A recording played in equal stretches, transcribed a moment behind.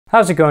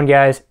How's it going,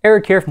 guys?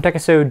 Eric here from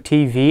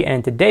TechisodeTV, and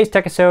in today's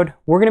Techisode,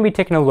 we're going to be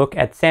taking a look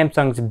at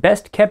Samsung's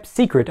best kept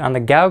secret on the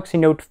Galaxy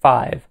Note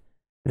 5.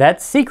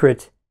 That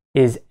secret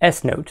is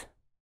S Note.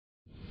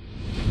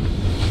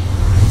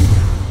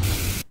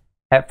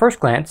 At first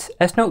glance,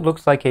 S Note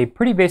looks like a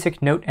pretty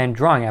basic note and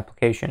drawing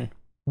application,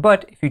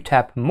 but if you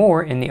tap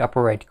More in the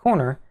upper right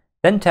corner,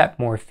 then tap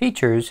More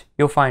Features,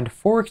 you'll find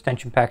 4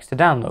 extension packs to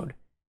download.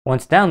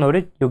 Once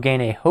downloaded, you'll gain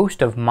a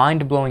host of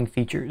mind-blowing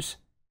features.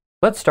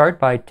 Let's start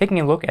by taking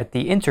a look at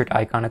the insert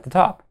icon at the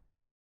top.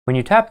 When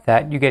you tap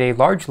that, you get a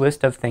large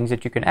list of things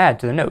that you can add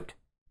to the note.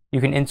 You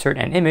can insert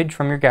an image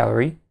from your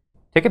gallery,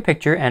 take a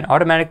picture and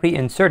automatically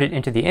insert it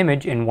into the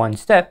image in one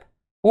step,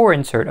 or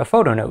insert a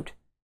photo note.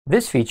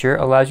 This feature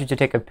allows you to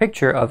take a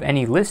picture of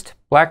any list,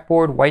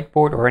 blackboard,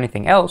 whiteboard, or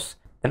anything else,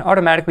 then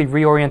automatically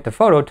reorient the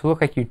photo to look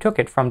like you took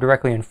it from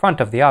directly in front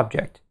of the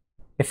object.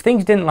 If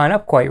things didn't line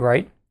up quite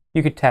right,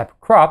 you could tap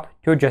Crop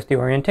to adjust the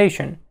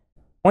orientation.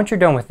 Once you're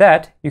done with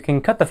that, you can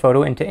cut the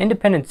photo into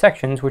independent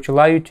sections which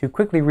allow you to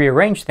quickly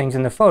rearrange things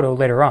in the photo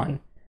later on.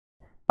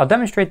 I'll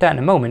demonstrate that in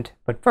a moment,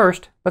 but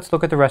first, let's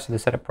look at the rest of the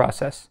setup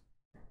process.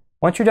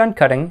 Once you're done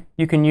cutting,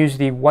 you can use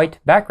the white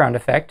background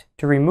effect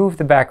to remove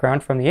the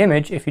background from the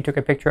image if you took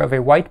a picture of a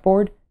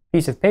whiteboard,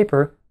 piece of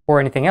paper,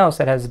 or anything else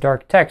that has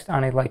dark text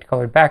on a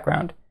light-colored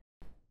background.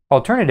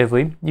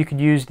 Alternatively, you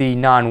could use the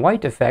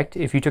non-white effect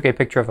if you took a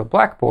picture of a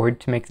blackboard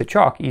to make the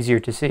chalk easier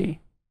to see.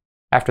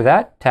 After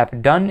that,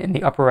 tap Done in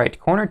the upper right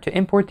corner to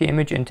import the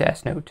image into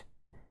S Note.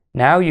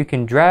 Now you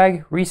can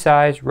drag,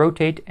 resize,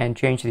 rotate, and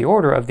change the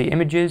order of the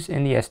images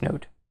in the S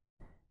Note.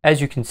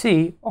 As you can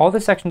see, all the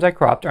sections I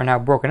cropped are now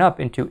broken up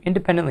into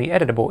independently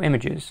editable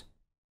images.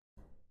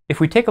 If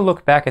we take a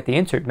look back at the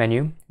Insert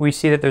menu, we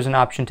see that there's an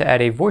option to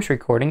add a voice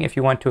recording if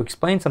you want to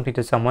explain something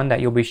to someone that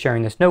you'll be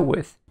sharing this note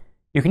with.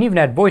 You can even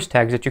add voice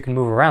tags that you can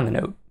move around the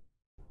note.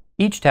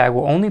 Each tag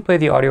will only play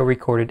the audio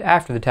recorded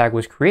after the tag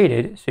was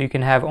created, so you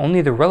can have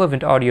only the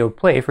relevant audio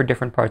play for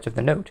different parts of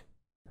the note.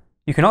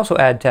 You can also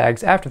add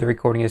tags after the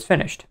recording is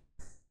finished.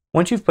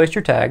 Once you've placed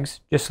your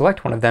tags, just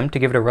select one of them to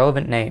give it a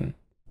relevant name.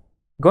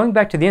 Going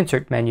back to the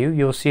Insert menu,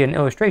 you'll see an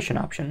illustration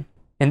option.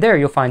 In there,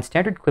 you'll find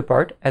standard clip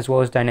art as well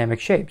as dynamic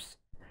shapes.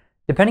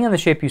 Depending on the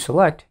shape you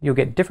select, you'll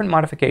get different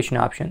modification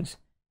options.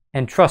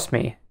 And trust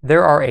me,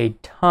 there are a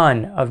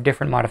ton of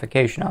different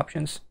modification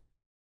options.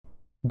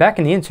 Back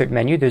in the Insert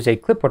menu, there's a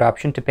clipboard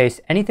option to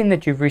paste anything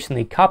that you've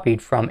recently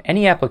copied from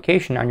any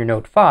application on your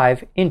Note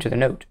 5 into the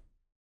note.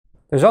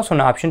 There's also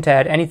an option to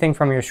add anything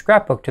from your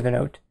scrapbook to the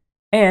note,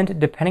 and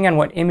depending on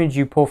what image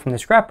you pull from the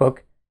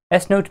scrapbook,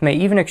 S Note may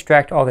even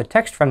extract all the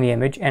text from the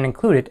image and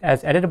include it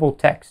as editable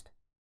text.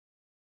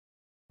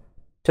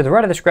 To the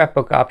right of the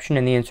scrapbook option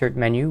in the Insert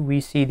menu, we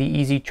see the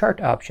Easy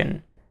Chart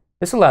option.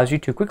 This allows you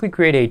to quickly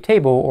create a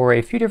table or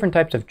a few different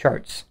types of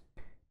charts.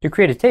 To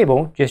create a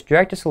table, just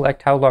drag to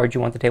select how large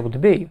you want the table to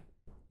be.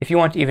 If you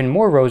want even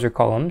more rows or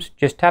columns,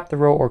 just tap the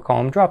row or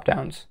column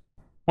drop-downs.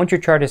 Once your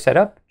chart is set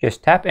up,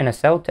 just tap in a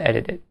cell to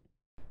edit it.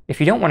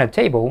 If you don't want a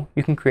table,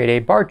 you can create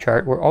a bar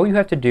chart where all you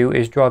have to do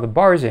is draw the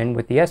bars in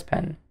with the S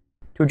Pen.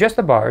 To adjust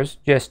the bars,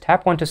 just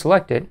tap one to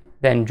select it,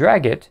 then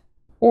drag it,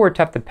 or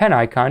tap the pen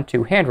icon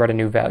to handwrite a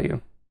new value.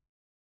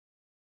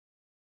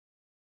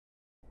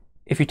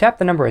 If you tap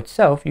the number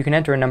itself, you can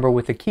enter a number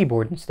with the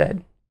keyboard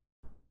instead.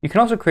 You can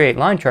also create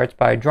line charts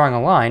by drawing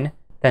a line,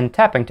 then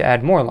tapping to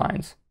add more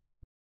lines.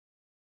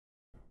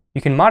 You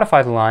can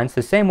modify the lines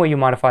the same way you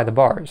modify the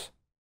bars.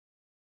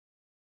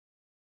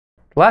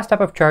 The last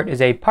type of chart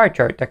is a pie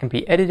chart that can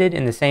be edited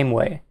in the same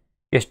way.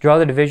 Just draw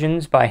the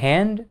divisions by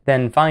hand,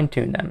 then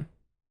fine-tune them.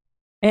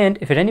 And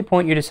if at any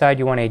point you decide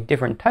you want a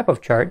different type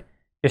of chart,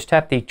 just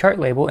tap the chart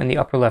label in the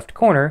upper left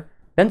corner,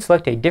 then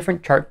select a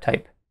different chart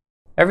type.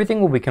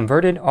 Everything will be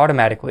converted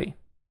automatically.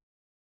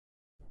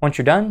 Once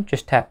you're done,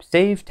 just tap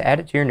Save to add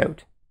it to your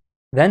note.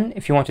 Then,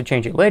 if you want to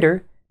change it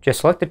later,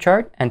 just select the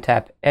chart and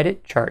tap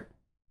Edit Chart.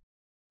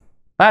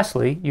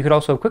 Lastly, you could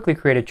also quickly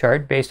create a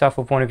chart based off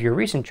of one of your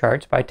recent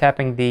charts by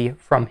tapping the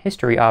From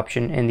History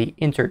option in the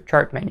Insert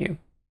Chart menu.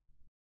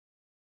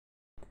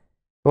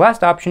 The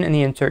last option in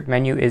the Insert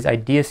menu is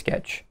Idea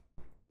Sketch.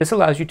 This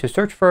allows you to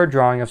search for a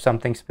drawing of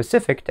something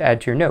specific to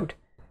add to your note.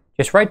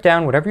 Just write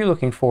down whatever you're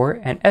looking for,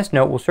 and S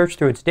Note will search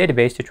through its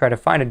database to try to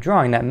find a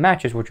drawing that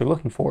matches what you're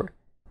looking for.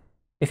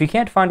 If you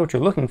can't find what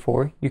you're looking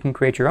for, you can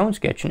create your own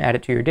sketch and add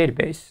it to your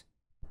database.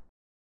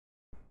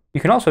 You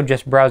can also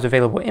just browse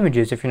available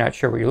images if you're not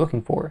sure what you're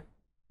looking for.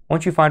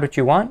 Once you find what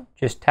you want,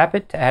 just tap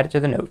it to add it to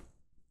the note.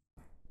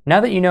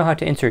 Now that you know how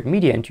to insert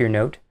media into your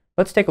note,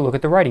 let's take a look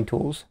at the writing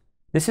tools.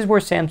 This is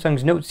where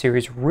Samsung's Note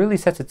series really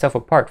sets itself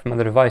apart from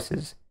other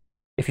devices.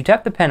 If you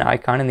tap the pen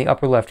icon in the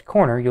upper left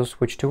corner, you'll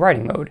switch to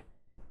writing mode.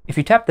 If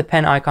you tap the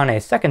pen icon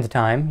a second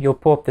time, you'll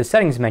pull up the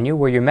settings menu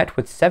where you're met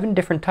with 7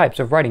 different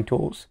types of writing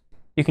tools.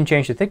 You can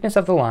change the thickness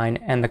of the line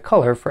and the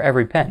color for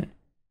every pen.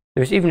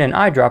 There's even an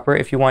eyedropper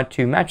if you want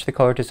to match the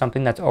color to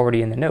something that's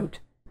already in the note.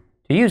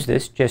 To use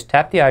this, just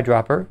tap the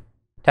eyedropper,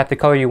 tap the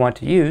color you want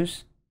to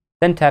use,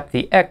 then tap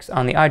the X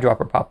on the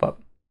eyedropper pop-up.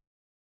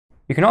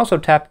 You can also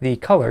tap the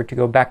color to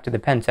go back to the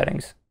pen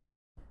settings.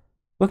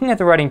 Looking at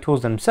the writing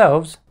tools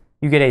themselves,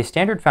 you get a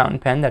standard fountain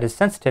pen that is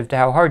sensitive to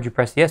how hard you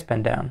press the S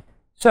Pen down.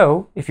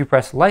 So, if you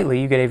press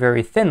lightly, you get a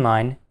very thin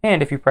line,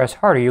 and if you press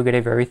harder, you'll get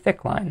a very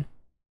thick line.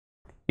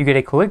 You get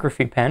a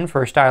calligraphy pen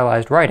for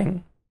stylized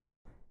writing,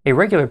 a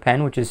regular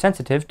pen which is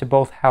sensitive to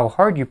both how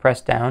hard you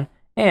press down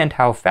and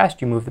how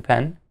fast you move the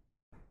pen,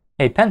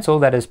 a pencil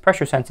that is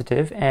pressure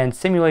sensitive and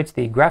simulates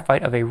the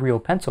graphite of a real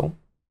pencil,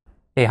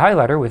 a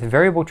highlighter with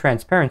variable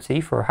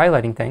transparency for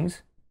highlighting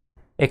things,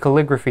 a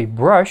calligraphy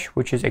brush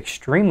which is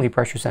extremely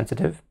pressure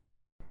sensitive,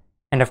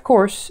 and of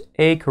course,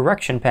 a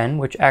correction pen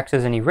which acts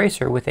as an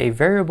eraser with a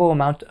variable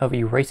amount of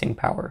erasing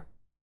power.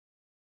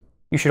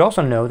 You should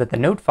also know that the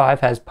Note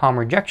 5 has palm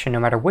rejection no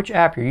matter which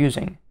app you're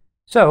using.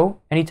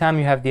 So, anytime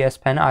you have the S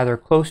Pen either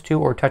close to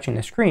or touching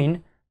the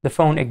screen, the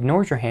phone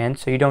ignores your hand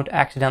so you don't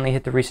accidentally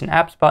hit the recent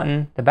apps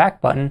button, the back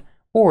button,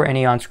 or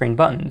any on-screen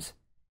buttons.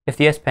 If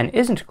the S Pen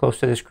isn't close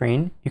to the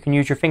screen, you can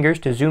use your fingers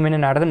to zoom in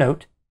and out of the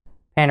note,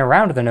 pan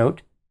around the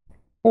note,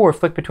 or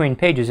flick between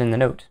pages in the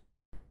note.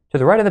 To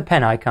the right of the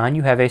pen icon,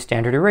 you have a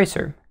standard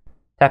eraser.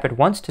 Tap it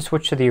once to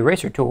switch to the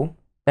eraser tool,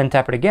 then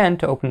tap it again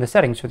to open the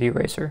settings for the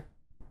eraser.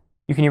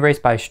 You can erase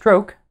by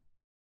stroke,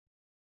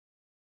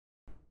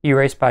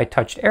 erase by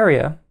touched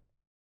area,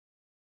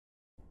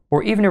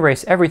 or even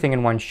erase everything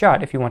in one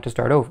shot if you want to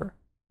start over.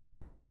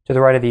 To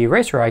the right of the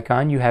eraser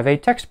icon, you have a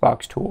text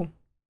box tool.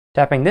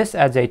 Tapping this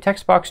adds a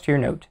text box to your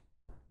note.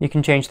 You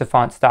can change the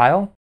font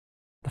style,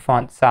 the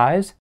font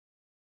size,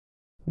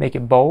 make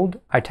it bold,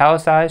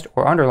 italicized,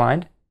 or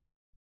underlined,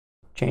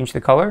 change the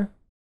color,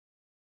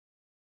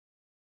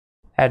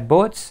 add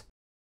bullets,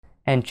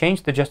 and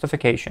change the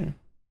justification.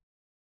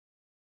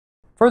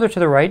 Further to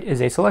the right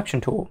is a selection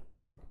tool.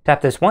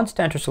 Tap this once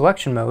to enter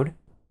selection mode,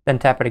 then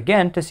tap it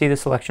again to see the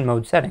selection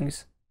mode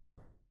settings.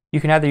 You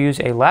can either use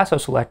a lasso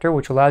selector,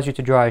 which allows you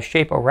to draw a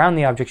shape around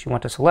the objects you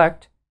want to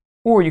select,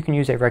 or you can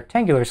use a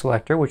rectangular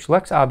selector, which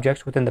selects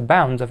objects within the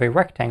bounds of a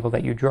rectangle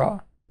that you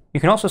draw. You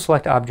can also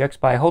select objects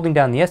by holding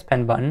down the S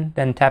Pen button,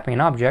 then tapping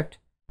an object,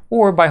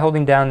 or by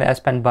holding down the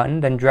S Pen button,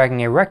 then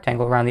dragging a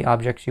rectangle around the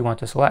objects you want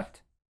to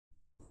select.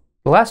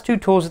 The last two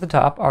tools at the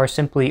top are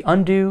simply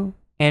undo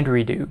and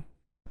redo.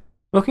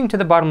 Looking to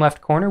the bottom left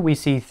corner, we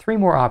see three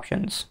more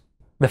options.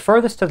 The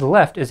furthest to the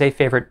left is a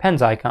favorite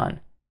pens icon.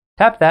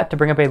 Tap that to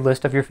bring up a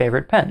list of your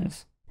favorite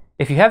pens.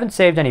 If you haven't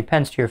saved any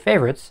pens to your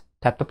favorites,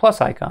 tap the plus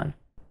icon.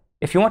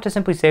 If you want to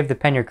simply save the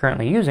pen you're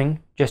currently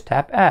using, just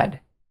tap add.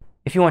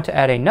 If you want to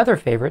add another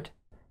favorite,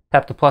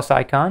 tap the plus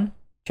icon,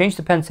 change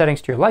the pen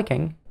settings to your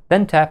liking,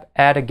 then tap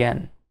add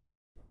again.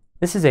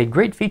 This is a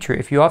great feature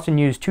if you often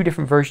use two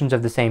different versions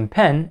of the same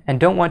pen and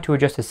don't want to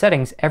adjust the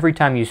settings every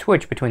time you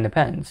switch between the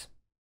pens.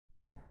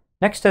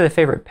 Next to the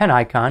favorite pen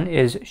icon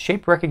is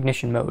shape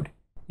recognition mode.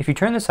 If you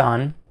turn this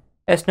on,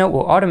 S-Note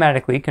will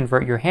automatically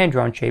convert your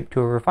hand-drawn shape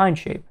to a refined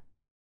shape.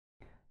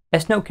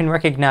 S-Note can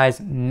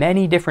recognize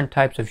many different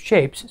types of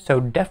shapes, so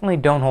definitely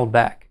don't hold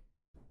back.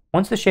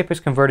 Once the shape is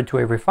converted to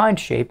a refined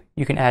shape,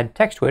 you can add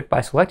text to it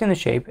by selecting the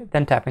shape,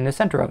 then tapping the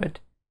center of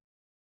it.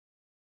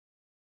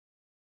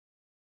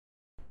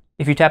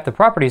 If you tap the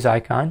Properties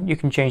icon, you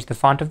can change the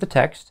font of the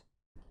text,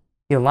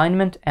 the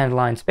alignment and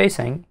line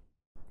spacing,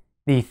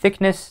 the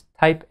thickness,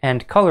 type,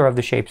 and color of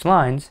the shape's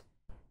lines,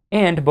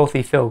 and both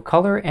the fill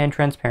color and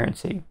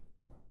transparency.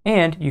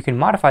 And you can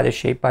modify the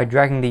shape by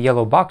dragging the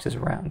yellow boxes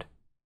around.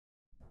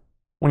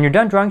 When you're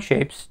done drawing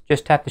shapes,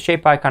 just tap the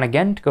shape icon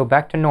again to go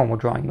back to normal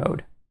drawing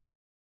mode.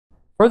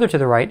 Further to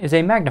the right is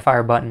a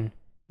magnifier button.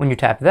 When you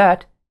tap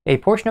that, a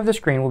portion of the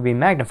screen will be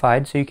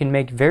magnified so you can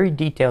make very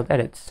detailed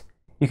edits.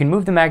 You can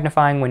move the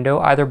magnifying window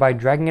either by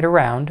dragging it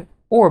around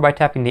or by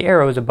tapping the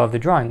arrows above the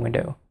drawing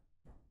window.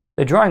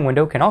 The drawing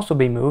window can also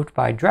be moved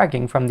by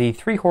dragging from the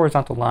three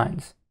horizontal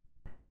lines.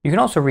 You can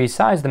also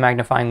resize the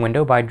magnifying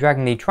window by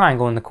dragging the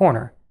triangle in the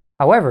corner.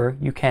 However,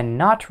 you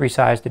cannot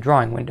resize the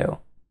drawing window.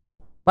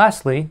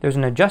 Lastly, there's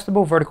an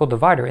adjustable vertical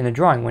divider in the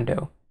drawing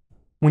window.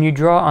 When you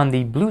draw on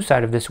the blue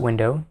side of this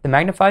window, the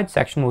magnified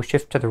section will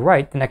shift to the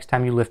right the next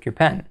time you lift your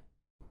pen.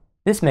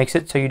 This makes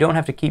it so you don't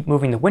have to keep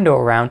moving the window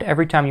around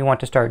every time you want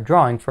to start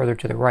drawing further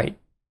to the right.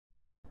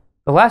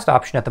 The last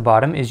option at the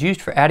bottom is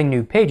used for adding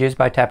new pages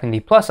by tapping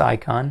the plus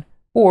icon,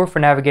 or for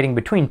navigating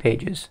between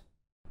pages.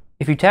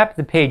 If you tap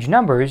the page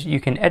numbers, you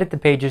can edit the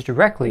pages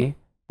directly,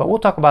 but we'll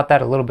talk about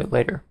that a little bit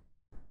later.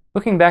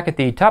 Looking back at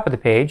the top of the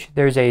page,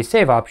 there's a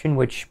save option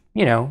which,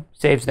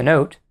 saves the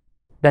note.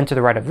 Then to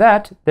the right of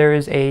that, there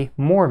is a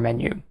More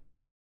menu.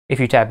 If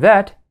you tap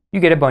that,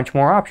 you get a bunch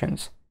more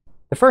options.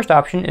 The first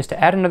option is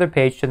to add another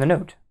page to the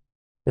note.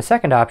 The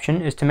second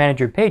option is to manage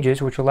your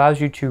pages, which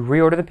allows you to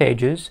reorder the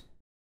pages,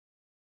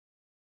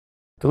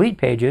 delete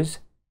pages,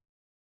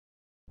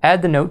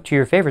 add the note to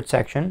your favorite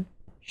section,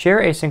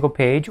 share a single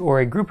page or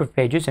a group of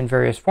pages in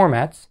various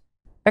formats,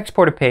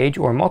 export a page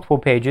or multiple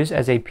pages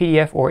as a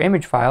PDF or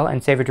image file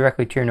and save it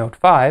directly to your Note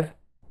 5,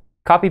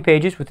 copy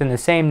pages within the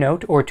same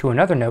note or to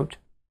another note,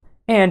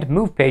 and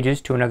move pages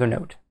to another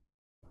note.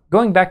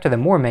 Going back to the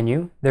More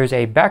menu, there's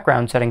a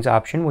Background Settings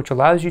option which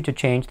allows you to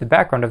change the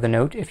background of the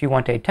note if you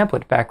want a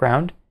template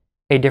background,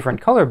 a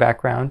different color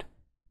background,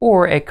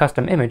 or a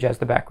custom image as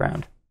the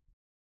background.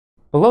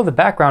 Below the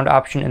background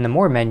option in the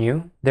More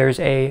menu, there's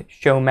a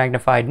Show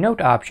Magnified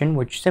Note option,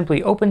 which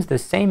simply opens the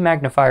same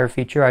magnifier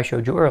feature I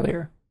showed you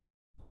earlier.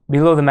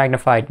 Below the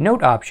Magnified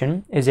Note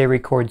option is a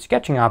Record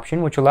Sketching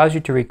option, which allows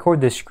you to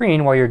record the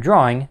screen while you're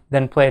drawing,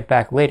 then play it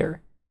back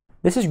later.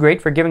 This is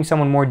great for giving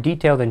someone more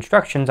detailed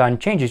instructions on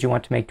changes you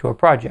want to make to a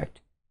project.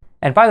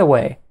 And by the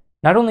way,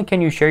 not only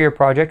can you share your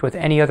project with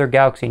any other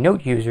Galaxy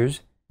Note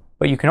users,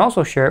 but you can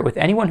also share it with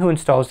anyone who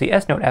installs the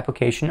S-Note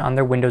application on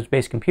their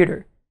Windows-based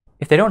computer.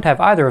 If they don't have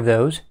either of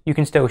those, you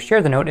can still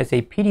share the note as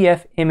a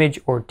PDF, image,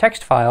 or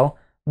text file,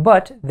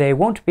 but they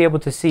won't be able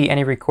to see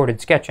any recorded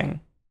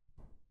sketching.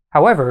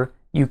 However,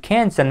 you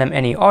can send them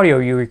any audio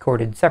you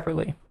recorded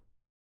separately.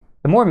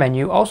 The More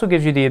menu also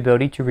gives you the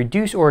ability to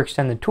reduce or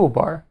extend the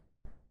toolbar.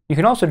 You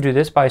can also do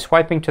this by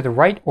swiping to the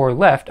right or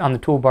left on the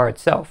toolbar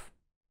itself.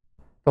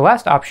 The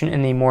last option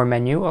in the More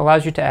menu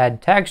allows you to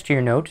add tags to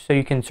your note so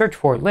you can search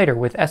for it later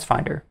with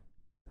S-Finder.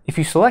 If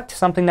you select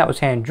something that was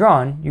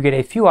hand-drawn, you get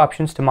a few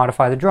options to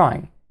modify the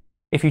drawing.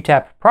 If you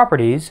tap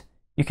Properties,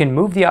 you can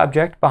move the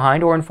object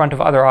behind or in front of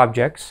other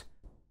objects,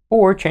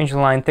 or change the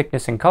line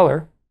thickness and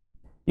color.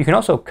 You can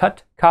also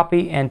cut,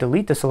 copy, and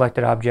delete the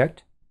selected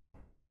object.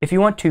 If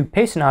you want to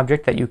paste an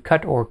object that you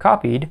cut or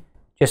copied,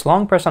 just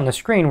long press on the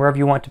screen wherever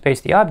you want to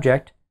paste the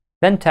object,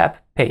 then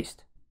tap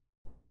Paste.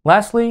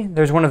 Lastly,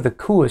 there's one of the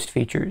coolest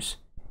features.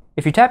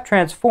 If you tap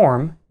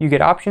Transform, you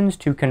get options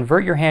to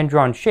convert your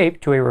hand-drawn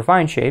shape to a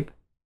refined shape,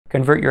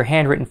 convert your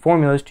handwritten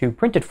formulas to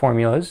printed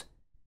formulas,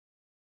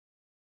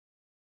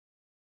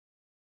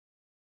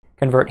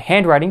 convert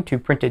handwriting to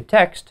printed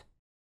text,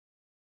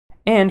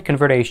 and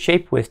convert a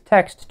shape with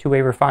text to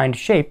a refined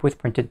shape with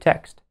printed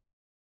text.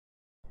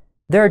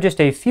 There are just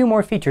a few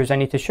more features I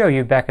need to show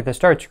you back at the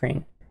start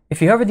screen.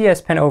 If you hover the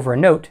S Pen over a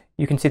note,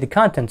 you can see the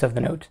contents of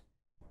the note.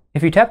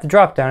 If you tap the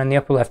drop-down in the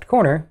upper left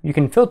corner, you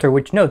can filter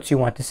which notes you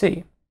want to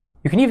see.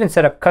 You can even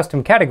set up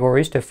custom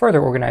categories to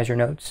further organize your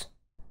notes.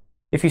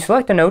 If you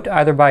select a note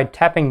either by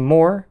tapping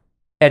More,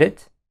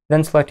 Edit,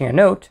 then selecting a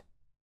note,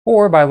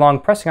 or by long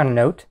pressing on a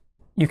note,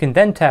 you can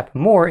then tap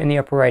More in the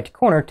upper right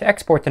corner to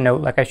export the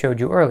note like I showed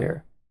you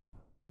earlier.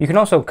 You can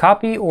also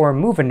copy or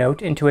move a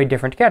note into a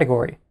different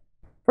category.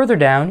 Further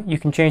down, you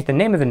can change the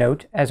name of the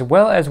note as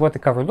well as what the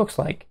cover looks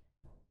like.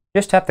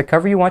 Just tap the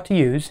cover you want to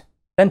use,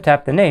 then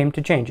tap the name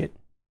to change it.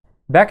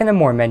 Back in the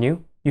More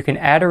menu, you can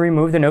add or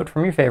remove the note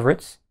from your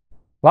favorites,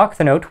 lock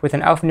the note with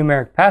an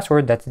alphanumeric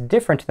password that's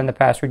different than the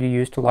password you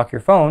use to lock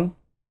your phone,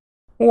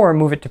 or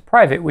move it to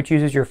private, which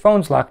uses your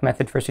phone's lock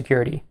method for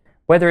security,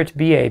 whether it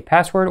be a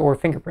password or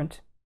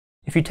fingerprint.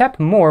 If you tap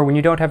More when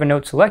you don't have a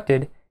note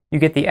selected, you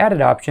get the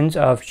added options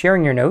of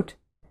sharing your note,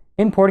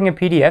 importing a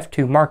PDF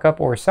to markup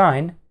or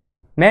sign,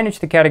 manage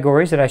the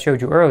categories that I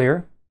showed you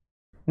earlier,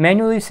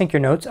 manually sync your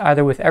notes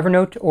either with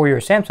Evernote or your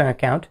Samsung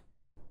account,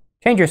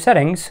 change your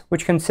settings,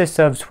 which consists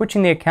of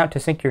switching the account to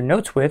sync your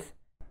notes with,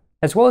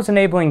 as well as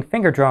enabling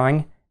finger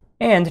drawing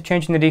and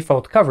changing the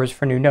default covers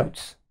for new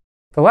notes.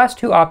 The last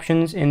two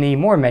options in the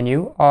More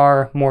menu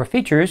are More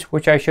Features,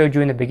 which I showed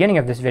you in the beginning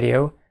of this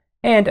video,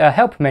 and a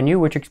Help menu,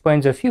 which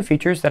explains a few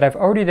features that I've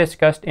already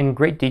discussed in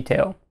great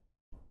detail.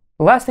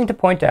 The last thing to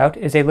point out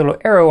is a little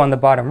arrow on the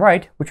bottom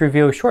right, which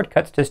reveals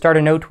shortcuts to start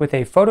a note with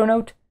a photo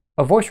note,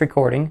 a voice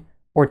recording,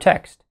 or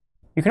text.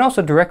 You can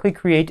also directly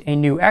create a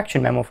new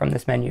action memo from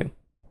this menu.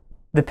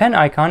 The pen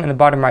icon in the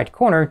bottom right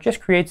corner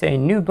just creates a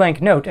new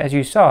blank note as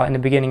you saw in the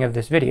beginning of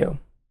this video.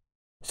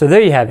 So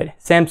there you have it,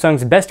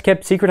 Samsung's best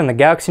kept secret on the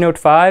Galaxy Note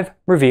 5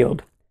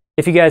 revealed.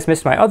 If you guys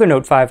missed my other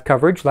Note 5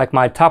 coverage, like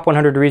my top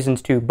 100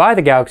 reasons to buy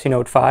the Galaxy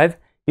Note 5,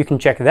 you can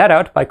check that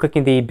out by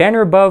clicking the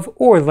banner above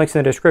or the links in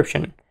the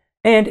description.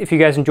 And if you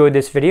guys enjoyed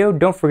this video,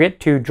 don't forget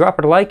to drop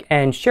it a like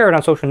and share it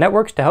on social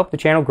networks to help the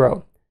channel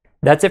grow.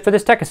 That's it for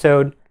this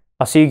Techisode.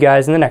 I'll see you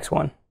guys in the next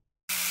one.